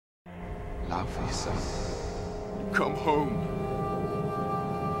love for your son. Come home.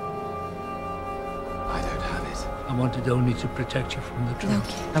 I don't have it. I wanted only to protect you from the truth.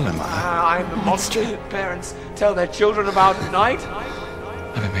 Loki. Hello, Mother. I'm the monster that parents tell their children about at night.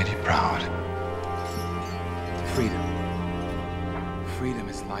 Have I made you proud? Freedom. Freedom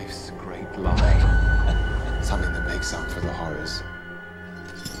is life's great lie. Something that makes up for the horrors.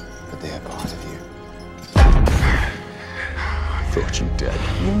 But they are part of you. I thought you dead.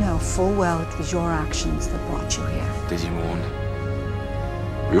 You know full well it was your actions that brought you here. Did you mourn?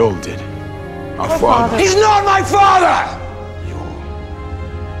 We all did. Our Your father. father. He's not my father! Your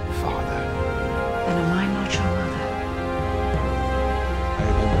father. Then am I not your mother? I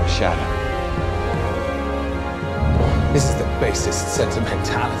remember a shadow. This is the basest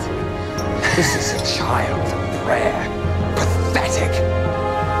sentimentality. This is a child's prayer. Pathetic.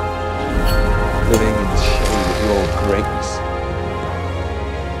 Living in the shade of your greatness.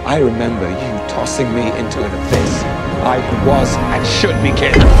 I remember you tossing me into an abyss I was and should be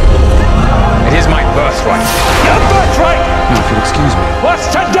killed. It is my birthright. Your birthright!